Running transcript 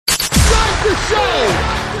the show.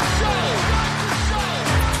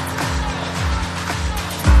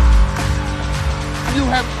 You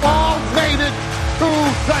have all made it to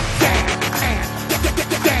the dance.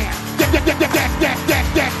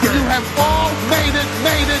 You have all made it.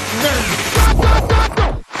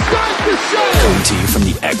 Start the show. Coming to you from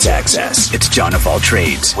the X-Axis, it's John of All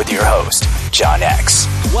Trades with your host, John X.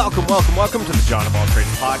 Welcome to the John of All Trades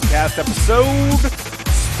podcast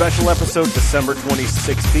special episode December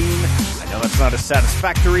 2016. I know that's not as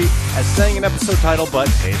satisfactory as saying an episode title, but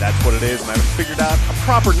hey, that's what it is, and I haven't figured out a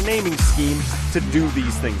proper naming scheme to do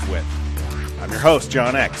these things with. I'm your host,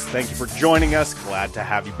 John X. Thank you for joining us. Glad to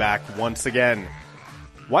have you back once again.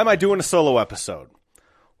 Why am I doing a solo episode?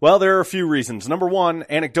 Well, there are a few reasons. Number one,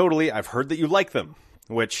 anecdotally, I've heard that you like them,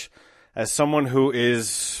 which, as someone who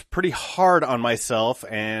is pretty hard on myself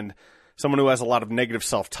and someone who has a lot of negative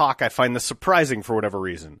self-talk, I find this surprising for whatever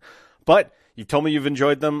reason. But you've told me you've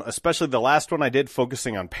enjoyed them, especially the last one I did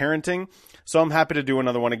focusing on parenting, so I'm happy to do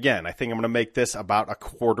another one again. I think I'm going to make this about a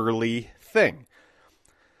quarterly thing.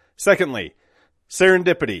 Secondly,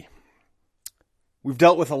 serendipity. We've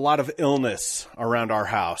dealt with a lot of illness around our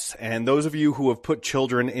house, and those of you who have put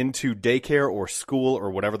children into daycare or school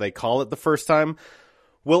or whatever they call it the first time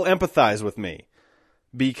will empathize with me,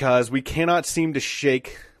 because we cannot seem to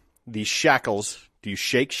shake these shackles. Do you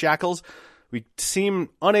shake shackles? We seem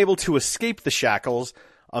unable to escape the shackles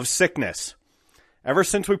of sickness. Ever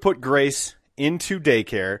since we put Grace into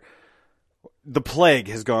daycare, the plague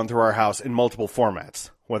has gone through our house in multiple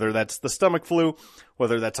formats. Whether that's the stomach flu,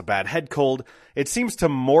 whether that's a bad head cold, it seems to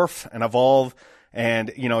morph and evolve.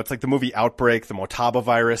 And, it's like the movie Outbreak. The Motaba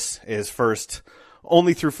virus is first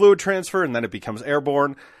only through fluid transfer, and then it becomes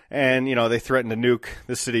airborne. And, they threaten to nuke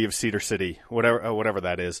the city of Cedar City, whatever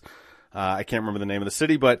that is. I can't remember the name of the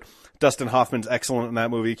city, but Dustin Hoffman's excellent in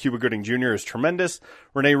that movie. Cuba Gooding Jr. is tremendous.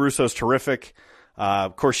 Renee Russo's terrific.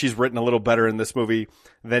 Of course, she's written a little better in this movie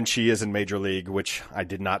than she is in Major League, which I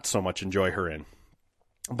did not so much enjoy her in.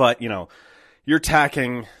 But, you're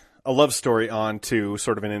tacking a love story on to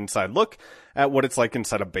sort of an inside look at what it's like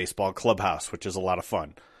inside a baseball clubhouse, which is a lot of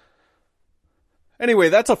fun. Anyway,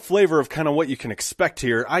 that's a flavor of kind of what you can expect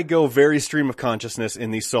here. I go very stream of consciousness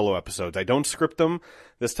in these solo episodes. I don't script them.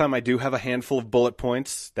 This time I do have a handful of bullet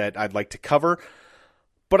points that I'd like to cover,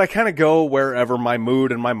 but I kind of go wherever my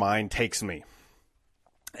mood and my mind takes me.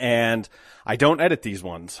 And I don't edit these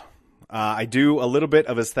ones. I do a little bit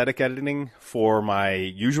of aesthetic editing for my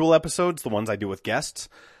usual episodes, the ones I do with guests,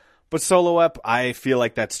 but solo ep, I feel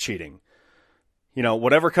like that's cheating.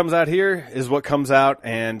 Whatever comes out here is what comes out,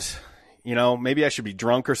 and maybe I should be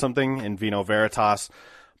drunk or something in vino veritas,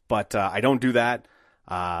 but I don't do that.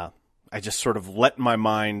 I just sort of let my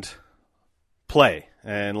mind play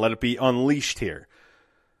and let it be unleashed here.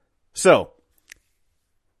 So,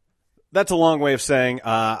 that's a long way of saying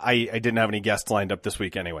I didn't have any guests lined up this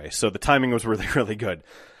week anyway, so the timing was really, really good,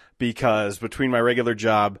 because between my regular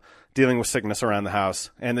job, dealing with sickness around the house,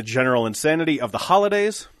 and the general insanity of the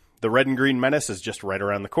holidays, the red and green menace is just right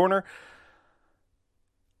around the corner.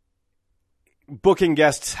 Booking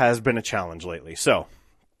guests has been a challenge lately, so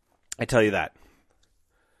I tell you that.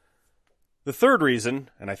 The third reason,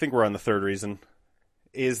 and I think we're on the third reason,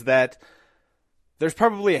 is that there's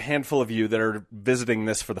probably a handful of you that are visiting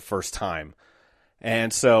this for the first time.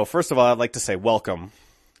 And so, first of all, I'd like to say welcome.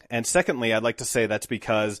 And secondly, I'd like to say that's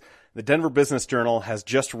because the Denver Business Journal has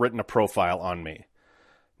just written a profile on me.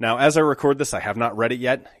 Now, as I record this, I have not read it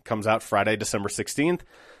yet. It comes out Friday, December 16th.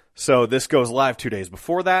 So this goes live 2 days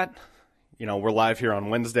before that. We're live here on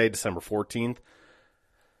Wednesday, December 14th.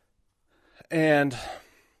 And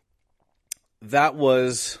that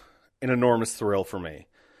was an enormous thrill for me.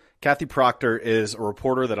 Kathy Proctor is a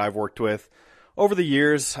reporter that I've worked with over the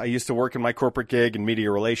years. I used to work in my corporate gig in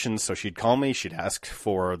media relations, so she'd call me. She'd ask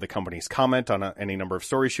for the company's comment on any number of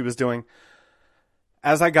stories she was doing.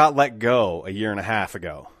 As I got let go a year and a half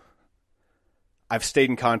ago, I've stayed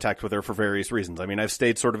in contact with her for various reasons. I've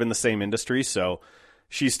stayed sort of in the same industry, so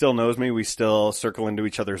she still knows me. We still circle into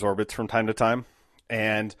each other's orbits from time to time.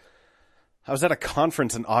 And I was at a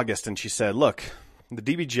conference in August, and she said, look, the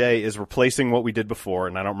DBJ is replacing what we did before,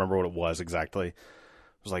 and I don't remember what it was exactly. It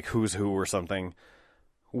was like Who's Who or something,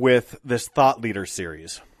 with this Thought Leader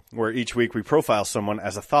series, where each week we profile someone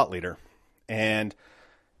as a thought leader. And,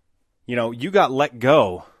 you got let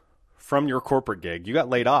go from your corporate gig. You got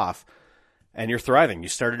laid off, and you're thriving. You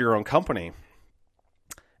started your own company,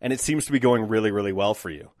 and it seems to be going really, really well for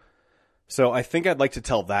you. So I think I'd like to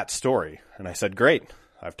tell that story. And I said, great.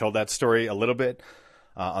 I've told that story a little bit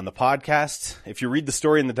on the podcast. If you read the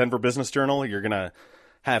story in the Denver Business Journal, you're going to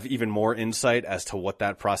have even more insight as to what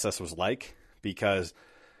that process was like, because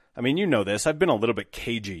I mean, you know this. I've been a little bit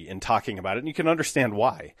cagey in talking about it, and you can understand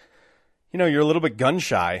why. You know, you're a little bit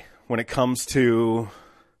gun-shy when it comes to,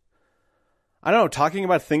 I don't know, talking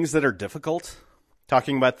about things that are difficult,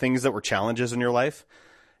 talking about things that were challenges in your life,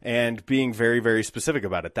 and being very, very specific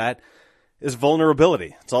about it. That is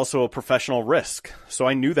vulnerability. It's also a professional risk. So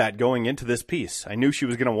I knew that going into this piece. I knew she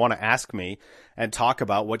was going to want to ask me and talk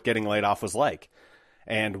about what getting laid off was like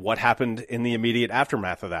and what happened in the immediate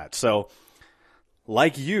aftermath of that. So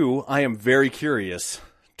like you, I am very curious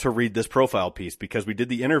to read this profile piece because we did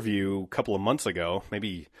the interview a couple of months ago,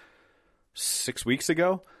 maybe 6 weeks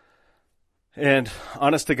ago. And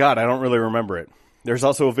honest to God, I don't really remember it. There's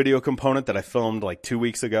also a video component that I filmed like 2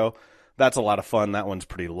 weeks ago. That's a lot of fun. That one's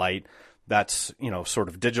pretty light. That's, you know, sort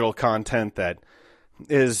of digital content that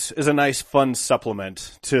is a nice, fun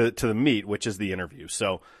supplement to the meat, which is the interview.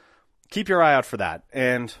 So keep your eye out for that.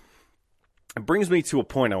 And it brings me to a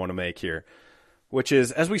point I want to make here, which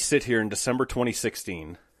is as we sit here in December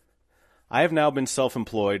 2016, I have now been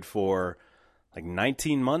self-employed for like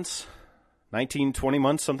 19 months, 19, 20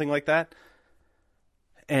 months, something like that.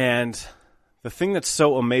 And the thing that's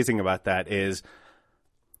so amazing about that is,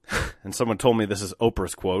 and someone told me this is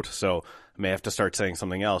Oprah's quote, so I may have to start saying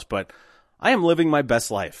something else, but I am living my best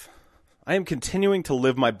life. I am continuing to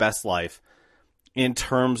live my best life in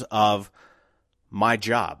terms of my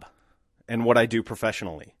job and what I do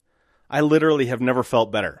professionally. I literally have never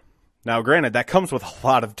felt better. Now, granted, that comes with a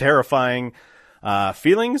lot of terrifying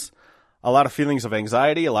feelings, a lot of feelings of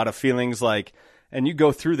anxiety, a lot of feelings like, and you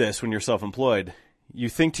go through this when you're self-employed, you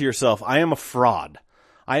think to yourself, I am a fraud.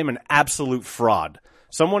 I am an absolute fraud.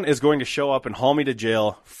 Someone is going to show up and haul me to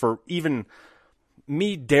jail for even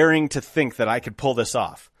me daring to think that I could pull this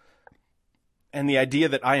off. And the idea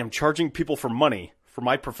that I am charging people for money for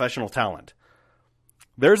my professional talent.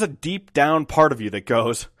 There's a deep down part of you that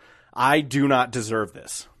goes, I do not deserve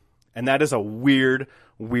this. And that is a weird,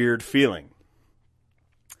 weird feeling.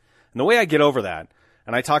 And the way I get over that,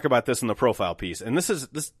 and I talk about this in the profile piece, and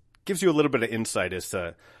this gives you a little bit of insight as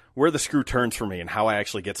to where the screw turns for me and how I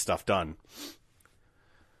actually get stuff done.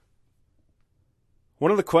 One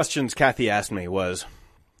of the questions Kathy asked me was,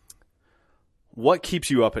 what keeps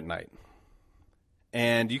you up at night?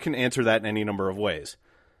 And you can answer that in any number of ways.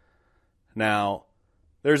 Now,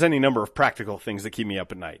 there's any number of practical things that keep me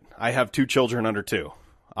up at night. I have 2 children under 2.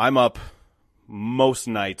 I'm up most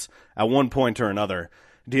nights at one point or another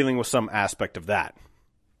dealing with some aspect of that.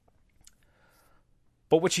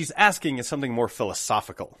 But what she's asking is something more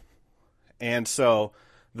philosophical. And so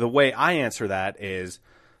the way I answer that is,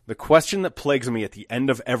 the question that plagues me at the end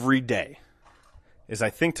of every day is I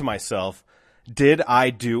think to myself, did I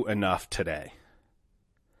do enough today?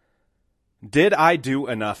 Did I do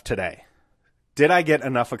enough today? Did I get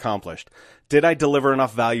enough accomplished? Did I deliver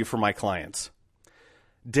enough value for my clients?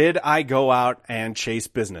 Did I go out and chase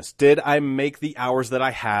business? Did I make the hours that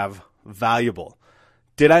I have valuable?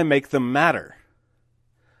 Did I make them matter?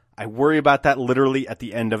 I worry about that literally at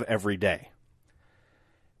the end of every day.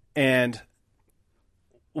 And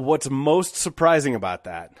what's most surprising about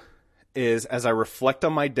that is as I reflect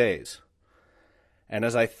on my days and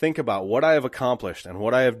as I think about what I have accomplished and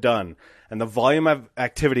what I have done and the volume of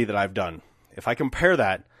activity that I've done, if I compare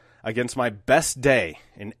that against my best day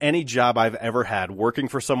in any job I've ever had working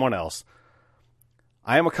for someone else,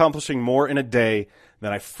 I am accomplishing more in a day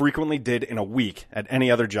than I frequently did in a week at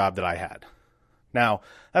any other job that I had. Now,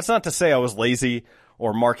 that's not to say I was lazy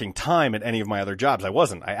or marking time at any of my other jobs. I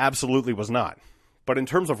wasn't. I absolutely was not. But in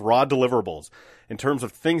terms of raw deliverables, in terms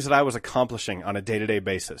of things that I was accomplishing on a day-to-day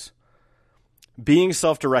basis, being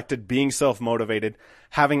self-directed, being self-motivated,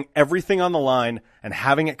 having everything on the line and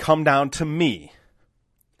having it come down to me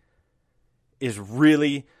is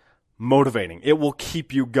really motivating. It will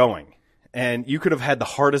keep you going. And you could have had the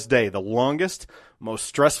hardest day, the longest, most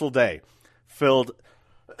stressful day, filled,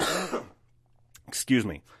 excuse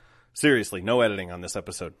me, seriously, no editing on this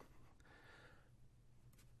episode,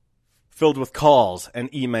 filled with calls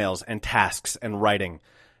and emails and tasks and writing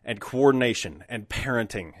and coordination and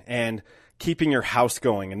parenting and keeping your house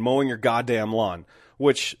going and mowing your goddamn lawn,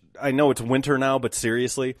 which I know it's winter now, but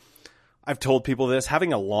seriously, I've told people this.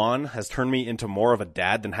 Having a lawn has turned me into more of a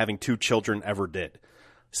dad than having 2 children ever did.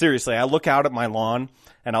 Seriously, I look out at my lawn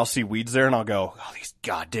and I'll see weeds there and I'll go, oh, these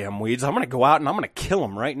goddamn weeds. I'm going to go out and I'm going to kill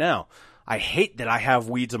them right now. I hate that I have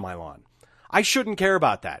weeds in my lawn. I shouldn't care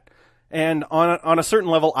about that. And on a certain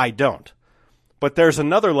level, I don't. But there's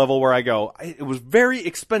another level where I go, it was very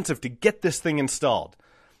expensive to get this thing installed.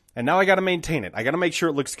 And now I got to maintain it. I got to make sure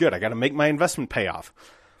it looks good. I got to make my investment pay off.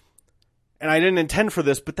 And I didn't intend for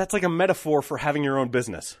this, but that's like a metaphor for having your own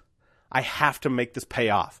business. I have to make this pay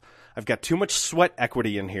off. I've got too much sweat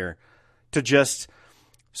equity in here to just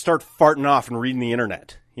start farting off and reading the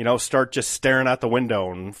internet. Start just staring out the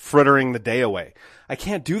window and frittering the day away. I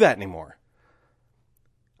can't do that anymore.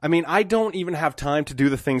 I mean, I don't even have time to do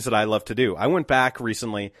the things that I love to do. I went back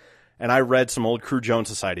recently and I read some old Crew Jones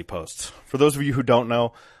Society posts. For those of you who don't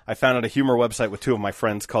know, I founded a humor website with two of my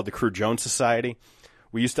friends called the Crew Jones Society.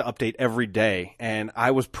 We used to update every day, and I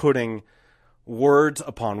was putting words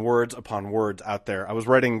upon words upon words out there. I was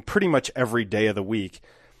writing pretty much every day of the week,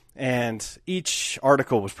 and each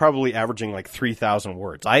article was probably averaging like 3,000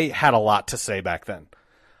 words. I had a lot to say back then.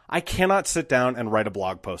 I cannot sit down and write a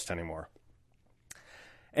blog post anymore.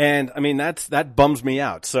 And, I mean, that bums me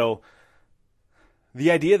out. So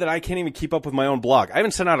the idea that I can't even keep up with my own blog. I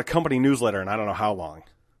haven't sent out a company newsletter in I don't know how long.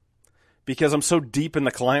 Because I'm so deep in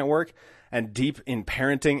the client work and deep in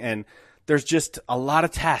parenting, and there's just a lot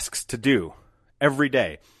of tasks to do every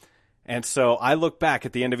day. And so I look back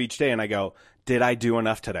at the end of each day and I go, did I do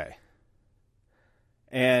enough today?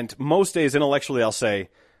 And most days intellectually I'll say,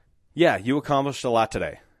 yeah, you accomplished a lot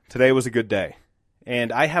today. Today was a good day.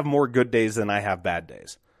 And I have more good days than I have bad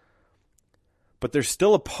days. But there's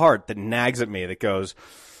still a part that nags at me that goes,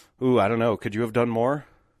 ooh, I don't know, could you have done more?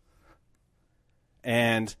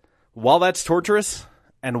 And while that's torturous,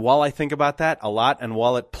 and while I think about that a lot, and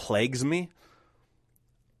while it plagues me,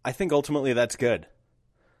 I think ultimately that's good.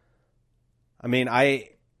 I mean, I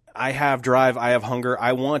have drive, I have hunger.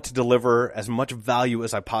 I want to deliver as much value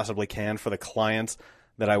as I possibly can for the clients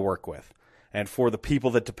that I work with and for the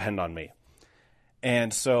people that depend on me.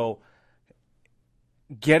 And so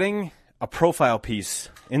getting a profile piece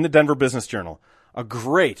in the Denver Business Journal, a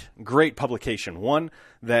great, great publication, one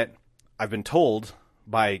that I've been told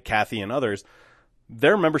by Kathy and others,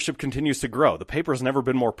 their membership continues to grow. The paper has never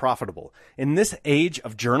been more profitable. In this age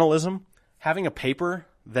of journalism, having a paper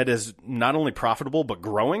that is not only profitable but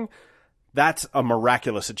growing, that's a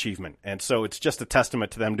miraculous achievement. And so it's just a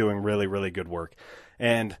testament to them doing really, really good work.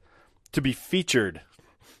 And to be featured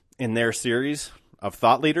in their series of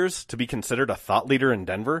thought leaders, to be considered a thought leader in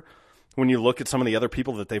Denver, when you look at some of the other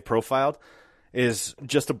people that they've profiled, is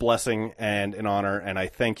just a blessing and an honor. And I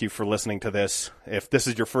thank you for listening to this. If this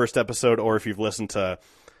is your first episode, or if you've listened to,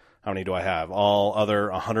 how many do I have? All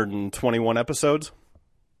other 121 episodes.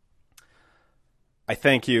 I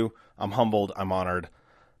thank you. I'm humbled. I'm honored.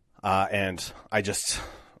 And I just,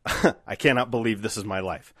 I cannot believe this is my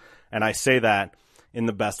life. And I say that in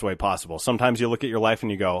the best way possible. Sometimes you look at your life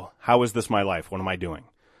and you go, how is this my life? What am I doing?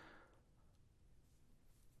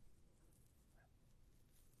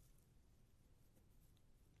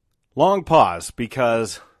 Long pause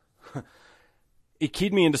because it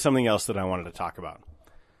keyed me into something else that I wanted to talk about.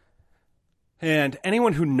 And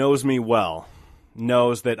anyone who knows me well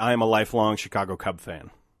knows that I am a lifelong Chicago Cub fan.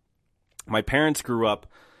 My parents grew up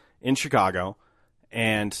in Chicago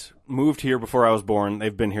and moved here before I was born.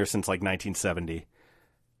 They've been here since like 1970.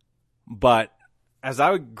 But as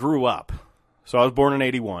I grew up, so I was born in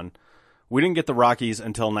 81, we didn't get the Rockies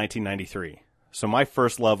until 1993. So my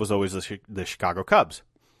first love was always the Chicago Cubs.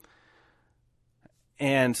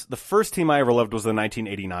 And the first team I ever loved was the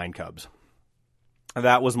 1989 Cubs.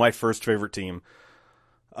 That was my first favorite team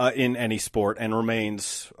in any sport, and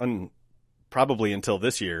remains, probably until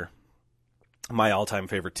this year, my all-time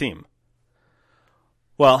favorite team.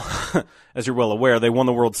 Well, as you're well aware, they won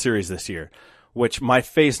the World Series this year, which my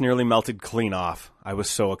face nearly melted clean off. I was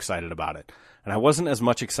so excited about it. And I wasn't as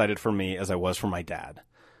much excited for me as I was for my dad,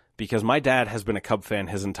 because my dad has been a Cub fan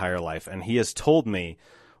his entire life, and he has told me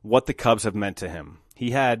what the Cubs have meant to him.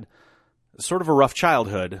 He had sort of a rough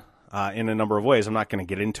childhood in a number of ways. I'm not going to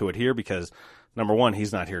get into it here because, number one,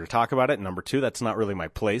 he's not here to talk about it. Number two, that's not really my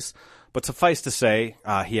place. But suffice to say,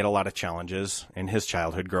 he had a lot of challenges in his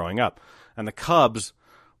childhood growing up. And the Cubs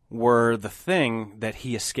were the thing that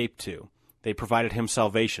he escaped to. They provided him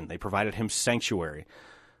salvation. They provided him sanctuary.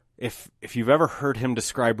 If you've ever heard him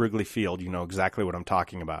describe Wrigley Field, you know exactly what I'm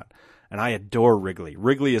talking about. And I adore Wrigley.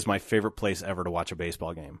 Wrigley is my favorite place ever to watch a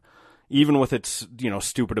baseball game, even with its,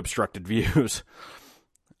 stupid obstructed views.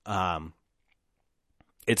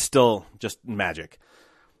 It's still just magic.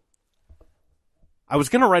 I was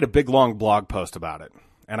going to write a big, long blog post about it,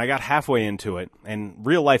 and I got halfway into it, and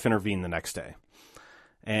real life intervened the next day.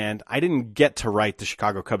 And I didn't get to write the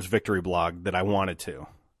Chicago Cubs victory blog that I wanted to.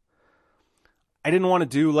 I didn't want to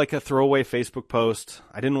do like a throwaway Facebook post.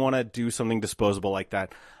 I didn't want to do something disposable like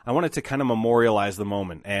that. I wanted to kind of memorialize the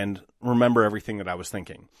moment and remember everything that I was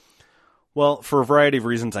thinking. Well, for a variety of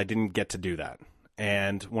reasons, I didn't get to do that.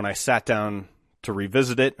 And when I sat down to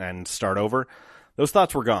revisit it and start over, those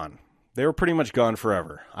thoughts were gone. They were pretty much gone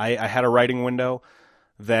forever. I had a writing window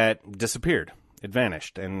that disappeared. It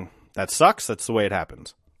vanished. And that sucks. That's the way it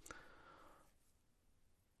happens.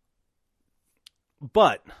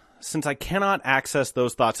 But since I cannot access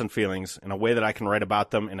those thoughts and feelings in a way that I can write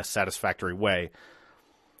about them in a satisfactory way,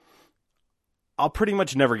 I'll pretty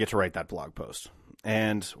much never get to write that blog post.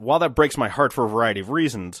 And while that breaks my heart for a variety of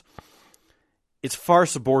reasons, it's far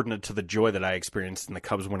subordinate to the joy that I experienced in the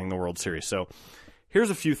Cubs winning the World Series. So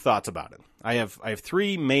here's a few thoughts about it. I have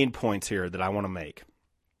 3 main points here that I want to make.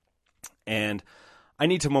 And I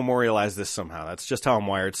need to memorialize this somehow. That's just how I'm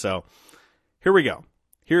wired. So here we go.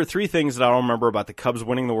 Here are 3 things that I'll remember about the Cubs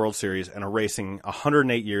winning the World Series and erasing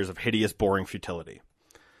 108 years of hideous, boring futility.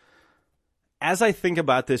 As I think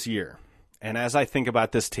about this year, and as I think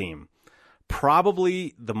about this team,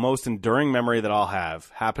 probably the most enduring memory that I'll have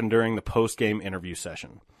happened during the post-game interview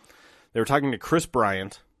session. They were talking to Chris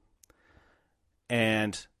Bryant,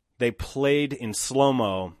 and they played in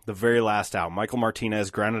slow-mo the very last out. Michael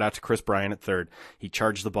Martinez grounded out to Chris Bryant at third. He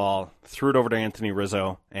charged the ball, threw it over to Anthony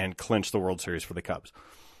Rizzo, and clinched the World Series for the Cubs.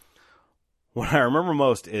 What I remember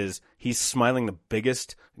most is he's smiling the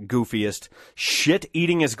biggest, goofiest,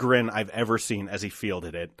 shit-eatingest grin I've ever seen as he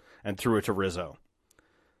fielded it and threw it to Rizzo.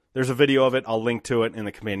 There's a video of it. I'll link to it in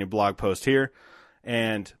the companion blog post here.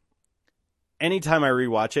 And anytime I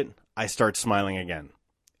rewatch it, I start smiling again.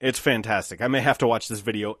 It's fantastic. I may have to watch this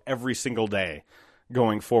video every single day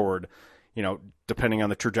going forward, depending on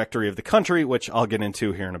the trajectory of the country, which I'll get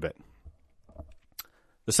into here in a bit.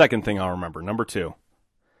 The second thing I'll remember, number 2,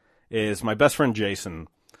 is my best friend Jason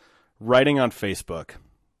writing on Facebook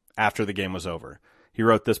after the game was over. He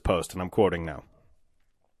wrote this post, and I'm quoting now.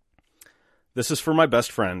 "This is for my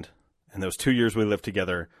best friend and those 2 years we lived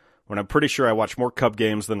together when I'm pretty sure I watched more Cub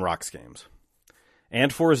games than Rocks games.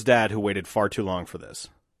 And for his dad who waited far too long for this.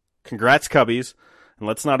 Congrats, Cubbies, and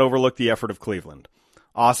let's not overlook the effort of Cleveland.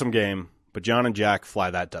 Awesome game, but John and Jack fly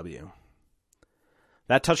that W."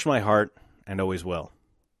 That touched my heart and always will.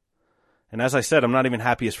 And as I said, I'm not even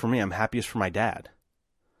happiest for me. I'm happiest for my dad.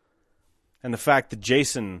 And the fact that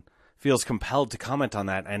Jason feels compelled to comment on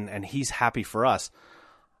that and he's happy for us,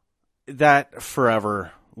 that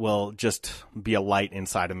forever will just be a light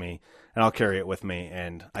inside of me, and I'll carry it with me,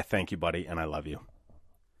 and I thank you, buddy, and I love you.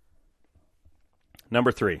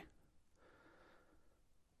 Number 3.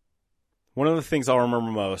 One of the things I'll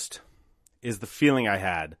remember most is the feeling I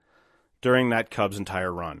had during that Cubs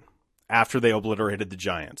entire run, after they obliterated the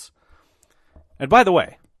Giants. And by the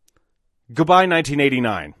way, goodbye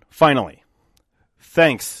 1989, finally.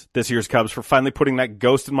 Thanks, this year's Cubs, for finally putting that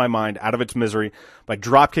ghost in my mind out of its misery by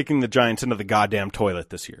drop-kicking the Giants into the goddamn toilet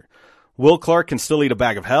this year. Will Clark can still eat a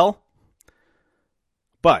bag of hell,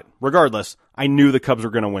 but regardless, I knew the Cubs were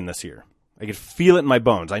going to win this year. I could feel it in my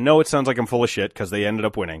bones. I know it sounds like I'm full of shit because they ended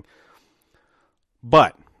up winning.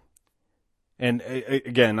 But, and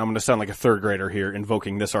again, I'm going to sound like a third grader here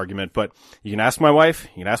invoking this argument, but you can ask my wife,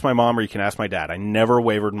 you can ask my mom, or you can ask my dad. I never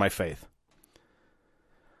wavered in my faith.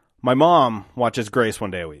 My mom watches Grace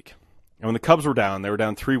one day a week. And when the Cubs were down, they were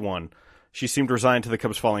down 3-1, she seemed resigned to the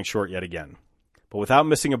Cubs falling short yet again. But without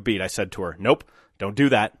missing a beat, I said to her, "Nope, don't do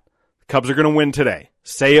that. The Cubs are going to win today.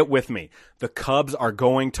 Say it with me. The Cubs are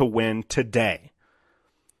going to win today."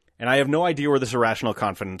 And I have no idea where this irrational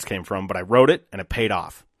confidence came from, but I wrote it, and it paid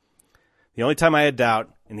off. The only time I had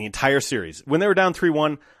doubt in the entire series, when they were down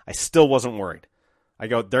 3-1, I still wasn't worried. I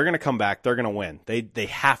go, they're going to come back. They're going to win. They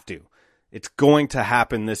have to. It's going to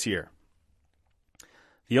happen this year.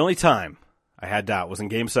 The only time I had doubt was in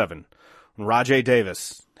Game 7, when Rajai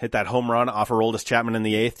Davis hit that home run off Aroldis Chapman in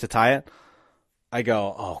the 8th to tie it. I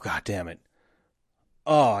go, oh, God damn it.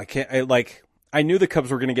 Oh, I can't. I knew the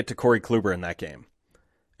Cubs were going to get to Corey Kluber in that game.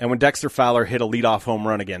 And when Dexter Fowler hit a leadoff home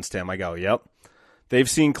run against him, I go, yep. They've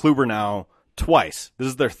seen Kluber now twice. This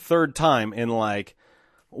is their third time in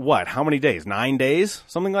how many days? 9 days?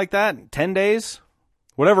 Something like that? 10 days?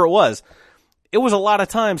 Whatever it was. It was a lot of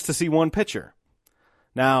times to see one pitcher.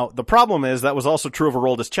 Now, the problem is that was also true of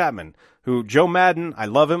Aroldis Chapman, who Joe Madden, I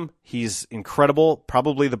love him. He's incredible,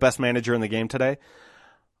 probably the best manager in the game today.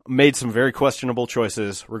 Made some very questionable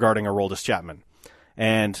choices regarding Aroldis Chapman.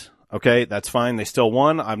 And, okay, that's fine. They still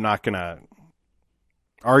won. I'm not going to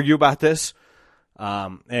argue about this.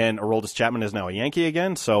 And Aroldis Chapman is now a Yankee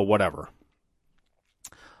again, so whatever.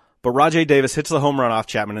 But Rajai Davis hits the home run off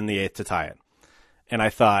Chapman in the 8th to tie it. And I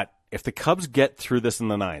thought, if the Cubs get through this in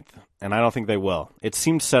the 9th, and I don't think they will, it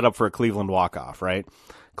seemed set up for a Cleveland walk-off, right?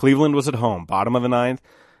 Cleveland was at home, bottom of the 9th.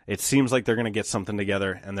 It seems like they're going to get something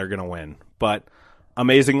together, and they're going to win. But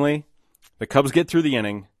amazingly, the Cubs get through the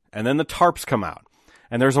inning, and then the tarps come out.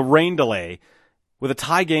 And there's a rain delay. With a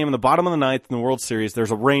tie game in the bottom of the 9th in the World Series,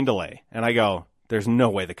 there's a rain delay. And I go, there's no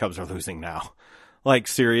way the Cubs are losing now.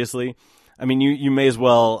 Seriously? I mean, you may as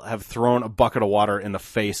well have thrown a bucket of water in the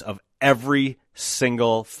face of every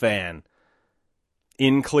single fan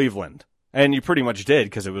in Cleveland. And you pretty much did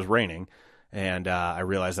because it was raining. And I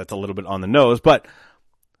realize that's a little bit on the nose. But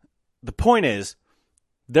the point is,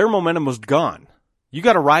 their momentum was gone. You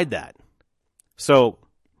got to ride that. So,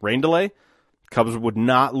 rain delay. Cubs would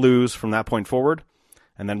not lose from that point forward.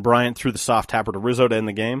 And then Bryant threw the soft tapper to Rizzo to end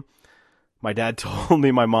the game. My dad told me,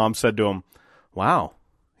 my mom said to him, wow,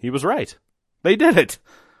 he was right. They did it.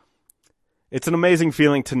 It's an amazing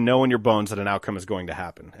feeling to know in your bones that an outcome is going to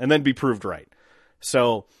happen and then be proved right.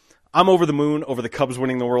 So I'm over the moon over the Cubs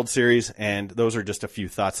winning the World Series, and those are just a few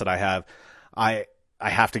thoughts that I have. I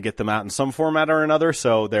have to get them out in some format or another,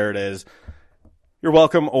 so there it is. You're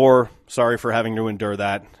welcome, or sorry for having to endure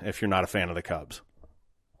that if you're not a fan of the Cubs.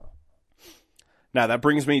 Now, that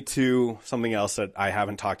brings me to something else that I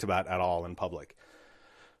haven't talked about at all in public.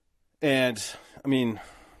 And, I mean,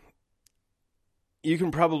 you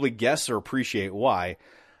can probably guess or appreciate why,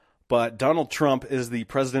 but Donald Trump is the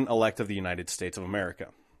president-elect of the United States of America.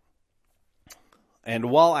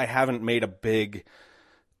 And while I haven't made a big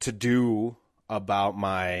to-do about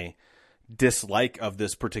my dislike of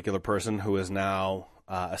this particular person who is now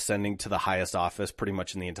ascending to the highest office pretty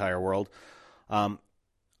much in the entire world,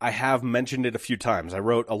 I have mentioned it a few times. I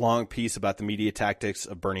wrote a long piece about the media tactics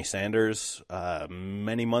of Bernie Sanders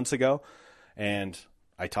many months ago, and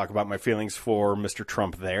I talk about my feelings for Mr.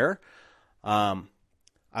 Trump there. I've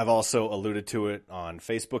also alluded to it on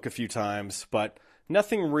Facebook a few times, but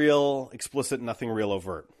nothing real explicit, nothing real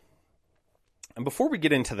overt. And before we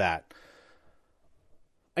get into that,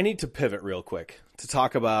 I need to pivot real quick to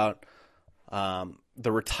talk about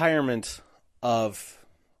the retirement of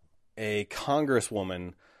a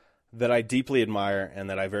congresswoman that I deeply admire and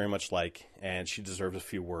that I very much like, and she deserves a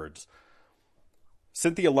few words.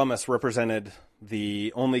 Cynthia Lummis represented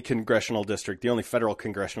the only congressional district, the only federal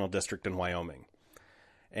congressional district in Wyoming.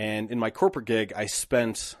 And in my corporate gig, I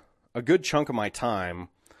spent a good chunk of my time,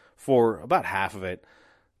 for about half of it,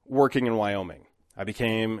 working in Wyoming. I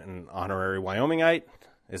became an honorary Wyomingite.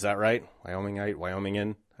 Is that right? Wyomingite?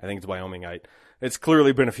 Wyomingian? I think it's Wyomingite. It's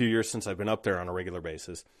clearly been a few years since I've been up there on a regular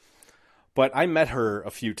basis. But I met her a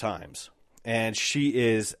few times, and she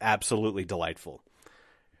is absolutely delightful.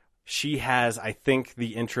 She has, I think,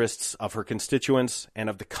 the interests of her constituents and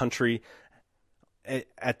of the country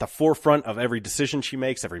at the forefront of every decision she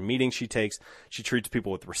makes, every meeting she takes. She treats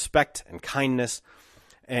people with respect and kindness,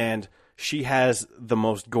 and she has the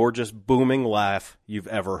most gorgeous, booming laugh you've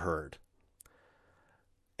ever heard.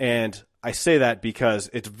 And I say that because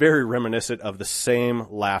it's very reminiscent of the same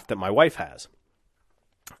laugh that my wife has.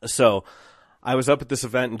 So I was up at this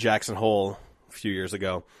event in Jackson Hole a few years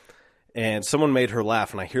ago, and someone made her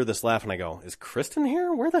laugh, and I hear this laugh, and I go, is Kristen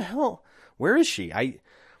here? Where the hell? Where is she?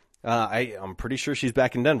 I'm pretty sure she's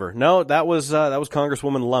back in Denver. No, that was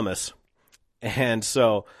Congresswoman Lummis. And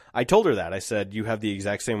so I told her that. I said, you have the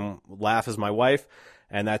exact same laugh as my wife,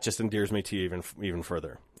 and that just endears me to you even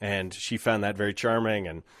further. And she found that very charming,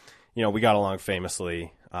 and we got along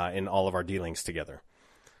famously in all of our dealings together.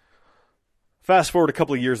 Fast forward a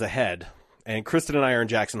couple of years ahead, and Kristen and I are in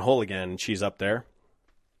Jackson Hole again, and she's up there.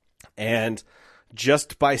 And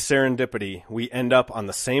just by serendipity, we end up on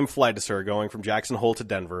the same flight as her, going from Jackson Hole to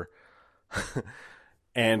Denver,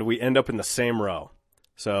 and we end up in the same row.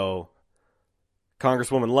 So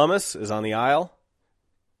Congresswoman Lummis is on the aisle,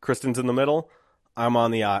 Kristen's in the middle, I'm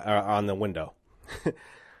on the window.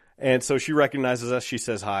 And so she recognizes us, she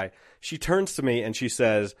says hi. She turns to me and she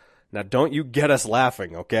says, now don't you get us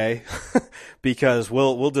laughing, okay? Because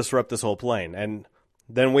we'll disrupt this whole plane. And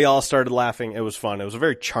then we all started laughing. It was fun. It was a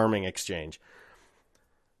very charming exchange.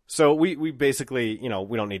 So we basically,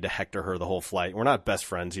 we don't need to hector her the whole flight. We're not best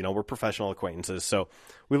friends, we're professional acquaintances. So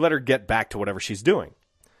we let her get back to whatever she's doing.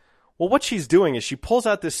 Well, what she's doing is she pulls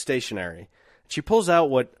out this stationery. She pulls out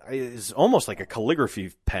what is almost like a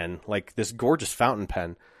calligraphy pen, like this gorgeous fountain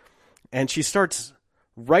pen. And she starts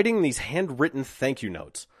writing these handwritten thank you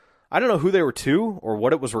notes. I don't know who they were to or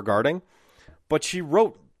what it was regarding, but she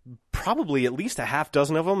wrote probably at least a half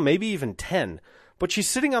dozen of them, maybe even 10. But she's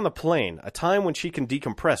sitting on the plane, a time when she can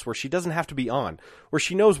decompress, where she doesn't have to be on, where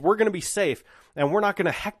she knows we're going to be safe and we're not going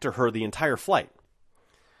to hector her the entire flight.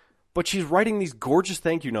 But she's writing these gorgeous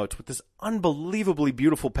thank you notes with this unbelievably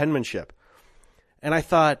beautiful penmanship. And I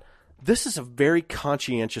thought, this is a very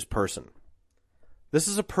conscientious person. This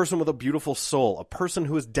is a person with a beautiful soul, a person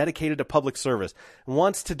who is dedicated to public service, and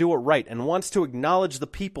wants to do it right, and wants to acknowledge the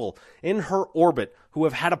people in her orbit who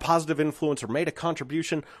have had a positive influence or made a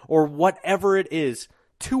contribution or whatever it is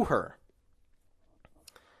to her.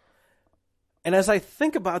 And as I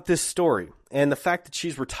think about this story and the fact that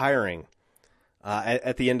she's retiring,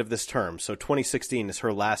 at the end of this term. So 2016 is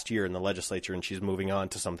her last year in the legislature, and she's moving on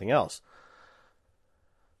to something else.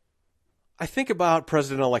 I think about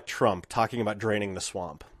President-elect Trump talking about draining the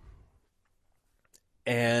swamp.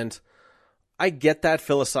 And I get that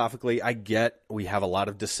philosophically. I get we have a lot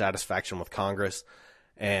of dissatisfaction with Congress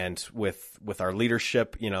and with our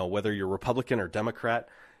leadership. You know, whether you're Republican or Democrat,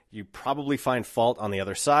 you probably find fault on the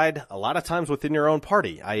other side, a lot of times within your own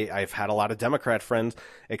party. I've had a lot of Democrat friends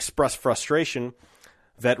express frustration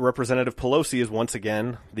that Representative Pelosi is once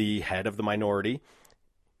again the head of the minority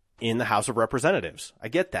in the House of Representatives. I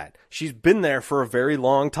get that. She's been there for a very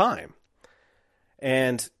long time.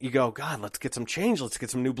 And you go, God, let's get some change. Let's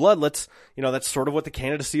get some new blood. That's sort of what the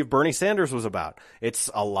candidacy of Bernie Sanders was about.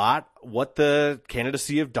 It's a lot what the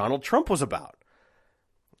candidacy of Donald Trump was about.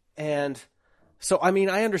 And so, I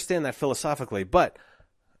mean, I understand that philosophically, but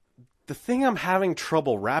the thing I'm having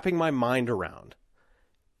trouble wrapping my mind around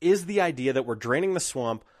is the idea that we're draining the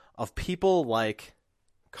swamp of people like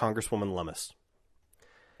Congresswoman Lummis.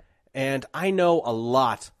 And I know a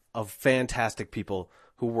lot of fantastic people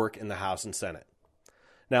who work in the House and Senate.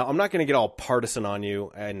 Now, I'm not going to get all partisan on you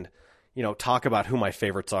and, talk about who my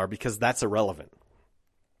favorites are, because that's irrelevant.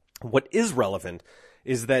 What is relevant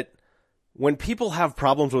is that when people have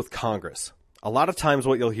problems with Congress, a lot of times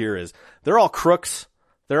what you'll hear is they're all crooks,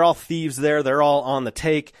 they're all thieves there, they're all on the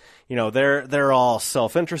take, they're all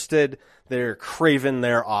self-interested, they're craven,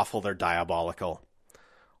 they're awful, they're diabolical.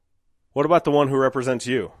 What about the one who represents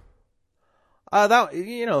you?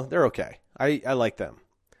 They're okay. I like them.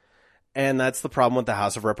 And that's the problem with the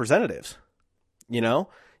House of Representatives.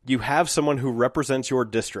 You have someone who represents your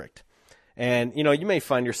district. And, you may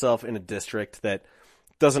find yourself in a district that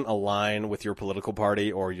doesn't align with your political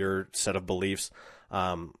party or your set of beliefs.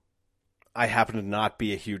 I happen to not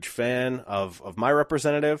be a huge fan of my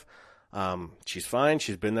representative. She's fine.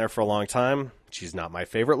 She's been there for a long time. She's not my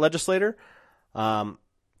favorite legislator.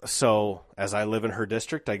 So as I live in her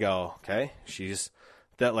district, I go, okay,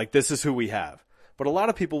 this is who we have. But a lot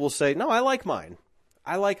of people will say, no, I like mine.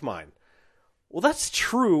 Well, that's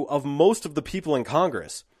true of most of the people in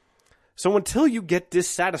Congress. So until you get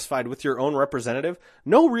dissatisfied with your own representative,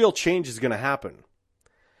 no real change is going to happen.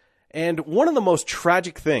 And one of the most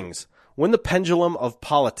tragic things, when the pendulum of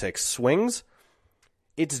politics swings,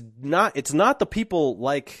 it's not the people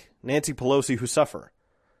like Nancy Pelosi who suffer.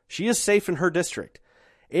 She is safe in her district.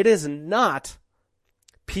 It is not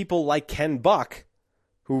people like Ken Buck,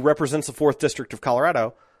 who represents the 4th District of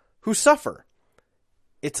Colorado, who suffer.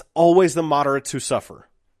 It's always the moderates who suffer.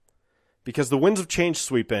 Because the winds of change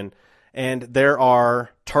sweep in, and there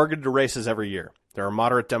are targeted races every year. There are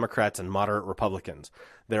moderate Democrats and moderate Republicans.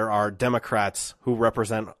 There are Democrats who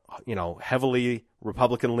represent, heavily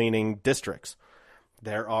Republican-leaning districts.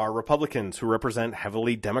 There are Republicans who represent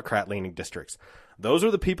heavily Democrat-leaning districts. Those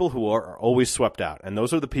are the people who are always swept out, and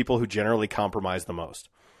those are the people who generally compromise the most.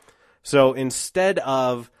 So instead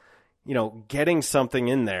of, getting something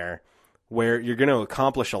in there where you're going to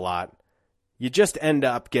accomplish a lot, you just end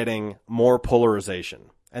up getting more polarization.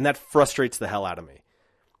 And that frustrates the hell out of me.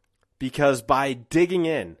 Because by digging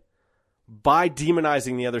in, by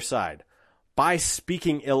demonizing the other side, by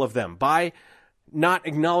speaking ill of them, by not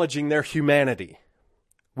acknowledging their humanity,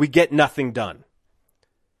 we get nothing done.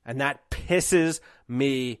 And that pisses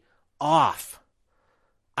me off.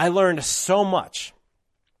 I learned so much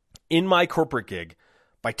in my corporate gig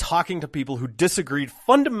by talking to people who disagreed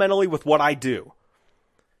fundamentally with what I do.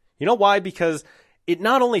 You know why? Because it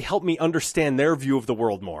not only helped me understand their view of the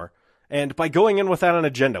world more, and by going in without an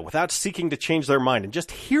agenda, without seeking to change their mind, and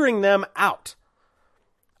just hearing them out,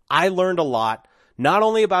 I learned a lot, not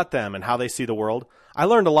only about them and how they see the world, I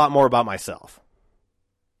learned a lot more about myself.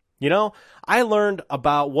 I learned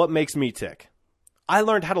about what makes me tick. I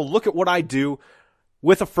learned how to look at what I do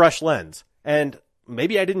with a fresh lens. And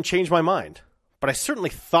maybe I didn't change my mind, but I certainly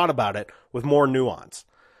thought about it with more nuance.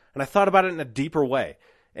 And I thought about it in a deeper way.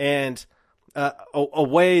 And a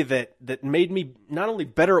way that made me not only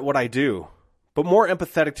better at what I do, but more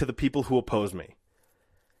empathetic to the people who oppose me.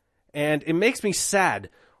 And it makes me sad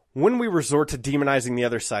when we resort to demonizing the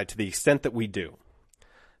other side to the extent that we do.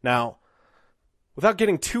 Now, without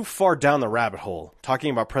getting too far down the rabbit hole,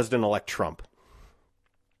 talking about President-elect Trump,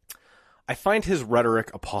 I find his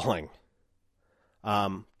rhetoric appalling,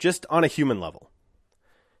 just on a human level.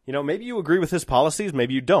 Maybe you agree with his policies,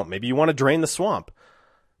 maybe you don't. Maybe you want to drain the swamp.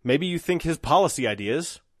 Maybe you think his policy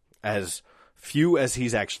ideas, as few as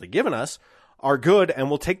he's actually given us, are good and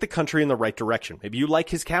will take the country in the right direction. Maybe you like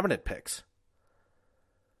his cabinet picks.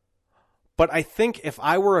 But I think if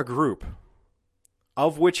I were a group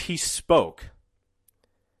of which he spoke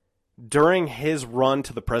during his run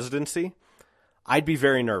to the presidency, I'd be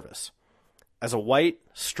very nervous. As a white,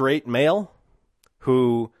 straight male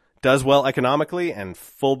who does well economically and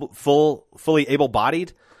fully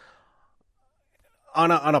able-bodied,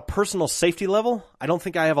 on a personal safety level, I don't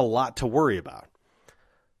think I have a lot to worry about.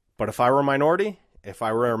 But if I were a minority, if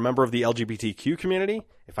I were a member of the LGBTQ community,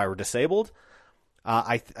 if I were disabled,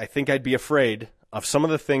 I think I'd be afraid of some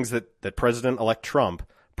of the things that President-elect Trump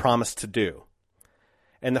promised to do.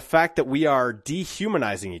 And the fact that we are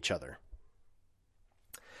dehumanizing each other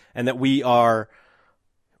and that we are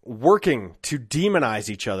working to demonize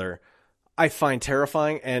each other, I find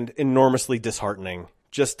terrifying and enormously disheartening,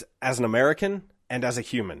 just as an American and as a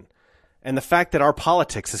human. And the fact that our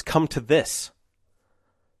politics has come to this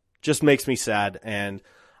just makes me sad, and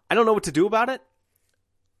I don't know what to do about it.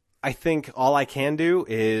 I think all I can do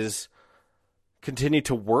is continue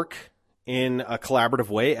to work in a collaborative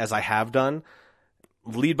way, as I have done,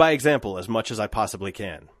 lead by example as much as I possibly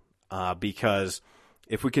can, because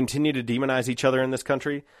if we continue to demonize each other in this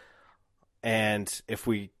country, and if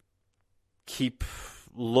we keep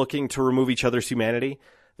looking to remove each other's humanity,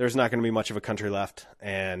 there's not going to be much of a country left,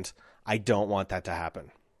 and I don't want that to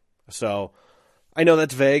happen. So I know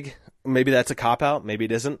that's vague. Maybe that's a cop-out. Maybe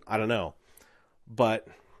it isn't. I don't know. But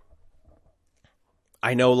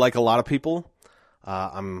I know, like a lot of people,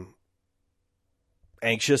 I'm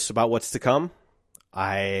anxious about what's to come.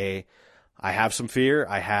 I have some fear.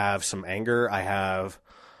 I have some anger. I have,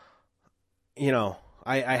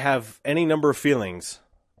 I have any number of feelings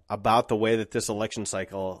about the way that this election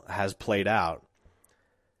cycle has played out.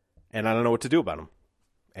 And I don't know what to do about them.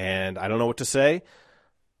 And I don't know what to say.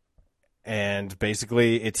 And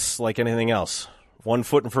basically, it's like anything else. One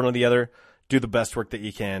foot in front of the other. Do the best work that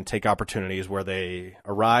you can. Take opportunities where they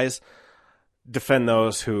arise. Defend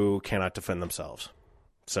those who cannot defend themselves.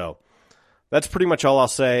 So that's pretty much all I'll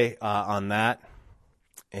say on that.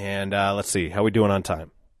 And let's see. How we doing on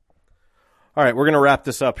time? All right, we're going to wrap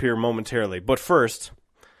this up here momentarily. But first,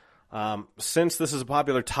 since this is a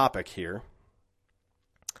popular topic here,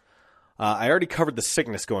 I already covered the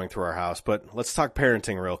sickness going through our house, but let's talk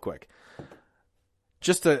parenting real quick.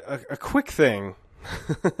 Just a quick thing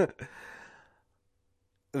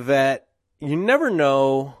that you never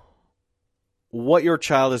know what your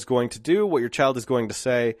child is going to do, what your child is going to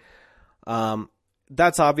say.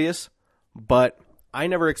 That's obvious, but I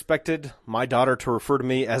never expected my daughter to refer to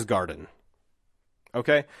me as Garden.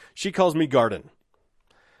 Okay? She calls me Garden.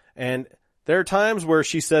 And there are times where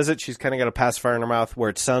she says it, she's kind of got a pacifier in her mouth where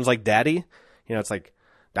it sounds like daddy. It's like,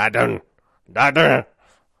 Dadun, Dadun.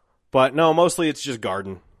 But no, mostly it's just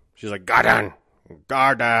Garden. She's like, Garden,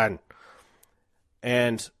 Garden.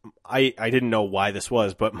 And I didn't know why this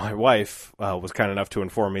was, but my wife was kind enough to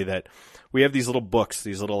inform me that we have these little books,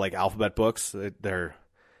 these little like alphabet books. They're,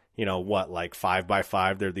 like 5 by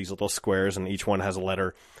 5. They're these little squares, and each one has a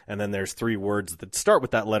letter. And then there's 3 words that start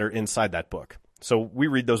with that letter inside that book. So we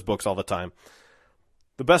read those books all the time.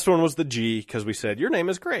 The best one was the G, because we said, your name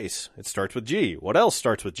is Grace. It starts with G. What else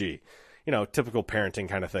starts with G? Typical parenting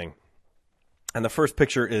kind of thing. And the first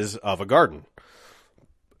picture is of a garden.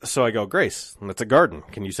 So I go, Grace, that's a garden.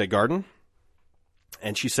 Can you say garden?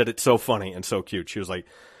 And she said it's so funny and so cute. She was like,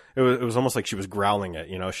 it was almost like she was growling it,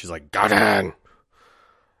 She's like, garden.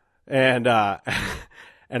 And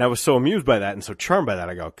and I was so amused by that and so charmed by that.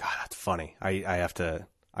 I go, God, that's funny.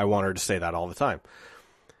 I want her to say that all the time.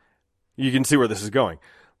 You can see where this is going.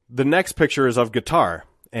 The next picture is of guitar,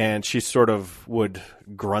 and she sort of would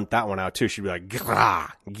grunt that one out too. She'd be like,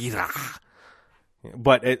 gira, gira.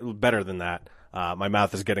 But better than that. My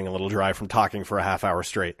mouth is getting a little dry from talking for a half hour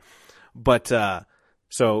straight. But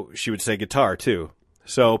so she would say guitar too.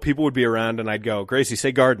 So people would be around, and I'd go, Gracie,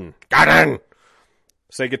 say garden. Garden!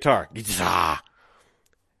 Say guitar. Guitar.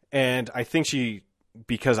 And I think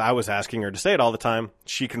because I was asking her to say it all the time,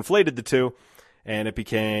 she conflated the two, and it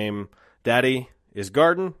became Daddy is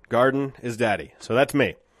Garden, Garden is Daddy. So that's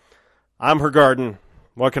me. I'm her garden.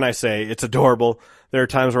 What can I say? It's adorable. There are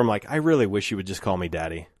times where I'm like, I really wish you would just call me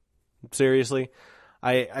Daddy. Seriously.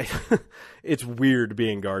 I it's weird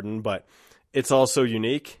being Garden, but it's also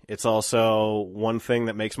unique. It's also one thing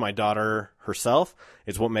that makes my daughter herself.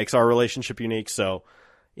 It's what makes our relationship unique. So,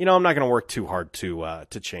 I'm not going to work too hard to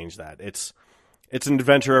change that. It's an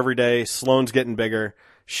adventure every day. Sloane's getting bigger.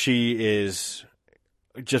 She is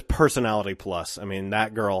just personality plus. I mean,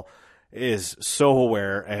 that girl is so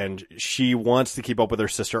aware, and she wants to keep up with her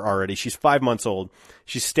sister already. She's 5 months old.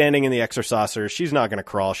 She's standing in the exerciser. She's not going to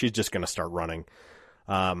crawl. She's just going to start running.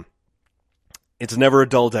 It's never a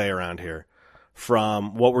dull day around here,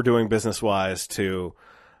 from what we're doing business-wise to,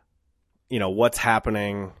 what's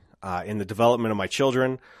happening in the development of my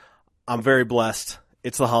children. I'm very blessed,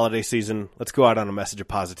 It's the holiday season. Let's go out on a message of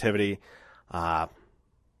positivity.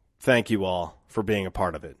 Thank you all for being a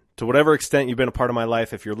part of it. To whatever extent you've been a part of my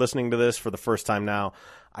life, if you're listening to this for the first time now,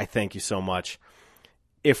 I thank you so much.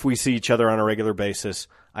 If we see each other on a regular basis,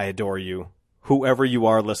 I adore you. Whoever you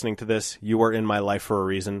are listening to this, you are in my life for a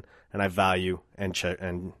reason, and I value and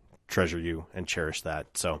treasure you and cherish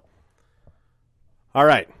that. So, all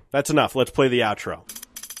right, that's enough. Let's play the outro.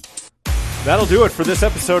 That'll do it for this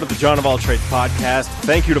episode of the John of All Trades podcast.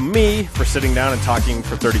 Thank you to me for sitting down and talking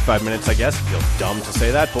for 35 minutes, I guess. It feels dumb to say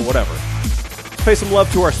that, but whatever. Let's pay some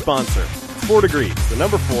love to our sponsor, 4 Degrees, the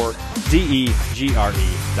number 4, DEGRE.ES.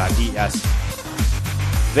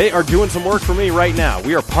 They are doing some work for me right now.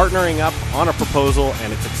 We are partnering up on a proposal,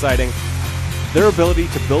 and it's exciting. Their ability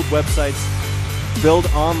to build websites, build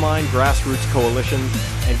online grassroots coalitions,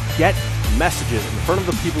 and get messages in front of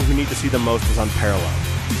the people who need to see them most is unparalleled.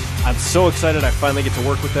 I'm so excited I finally get to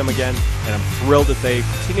work with them again, and I'm thrilled that they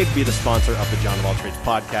continue to be the sponsor of the John of All Trades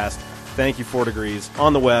podcast. Thank you, 4 Degrees.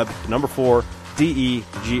 On the web, number 4,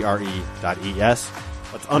 DEGRE.ES.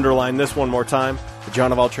 Let's underline this one more time. The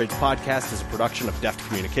John of All Trades podcast is a production of Deft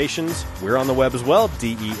Communications. We're on the web as well,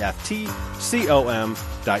 DEFTCOM.US.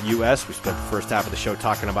 We spent the first half of the show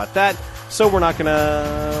talking about that, so we're not going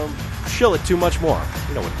to shill it too much more.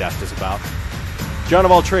 You know what Deft is about. John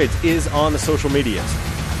of All Trades is on the social medias.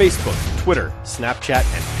 Facebook, Twitter, Snapchat,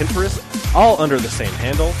 and Pinterest, all under the same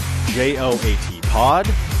handle, JOAT Pod.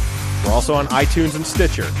 We're also on iTunes and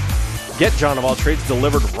Stitcher. Get John of All Trades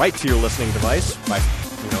delivered right to your listening device by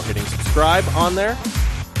hitting subscribe on there,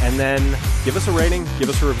 and then give us a rating, give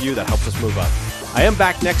us a review. That helps us move up. I am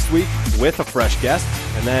back next week with a fresh guest,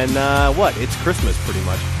 and then it's Christmas pretty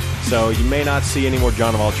much, so you may not see any more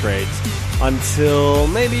John of All Trades until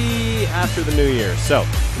maybe after the new year. So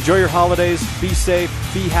enjoy your holidays, be safe,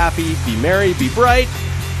 be happy, be merry, be bright,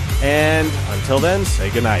 and until then, say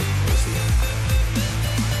goodnight. We'll see you.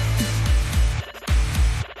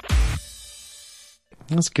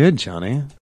 That's good, Johnny.